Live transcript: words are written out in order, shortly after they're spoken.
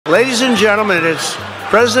Ladies and gentlemen, it's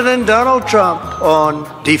President Donald Trump on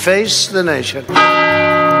Deface the Nation.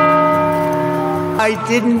 I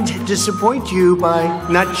didn't disappoint you by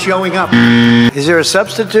not showing up. Is there a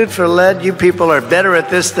substitute for lead? You people are better at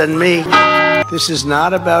this than me. This is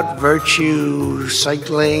not about virtue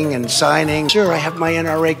cycling and signing. Sure, I have my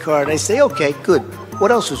NRA card. I say, okay, good.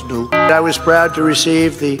 What else is new? I was proud to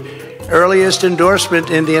receive the earliest endorsement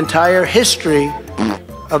in the entire history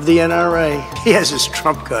of the NRA. He has his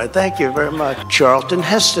Trump card. Thank you very much. Charlton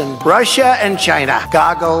Heston. Russia and China.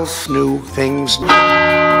 Goggles, new things.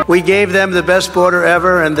 We gave them the best border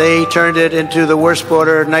ever, and they turned it into the worst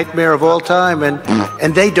border nightmare of all time,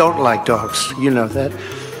 and they don't like dogs. You know that.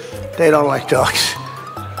 They don't like dogs.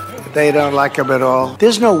 They don't like them at all.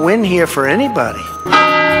 There's no win here for anybody.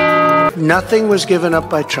 Nothing was given up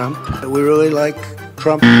by Trump. We really like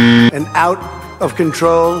Trump. An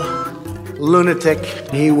out-of-control lunatic.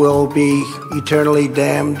 He will be eternally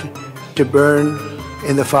damned to burn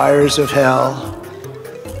in the fires of hell.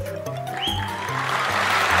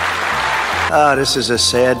 Ah, this is a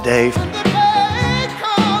sad day.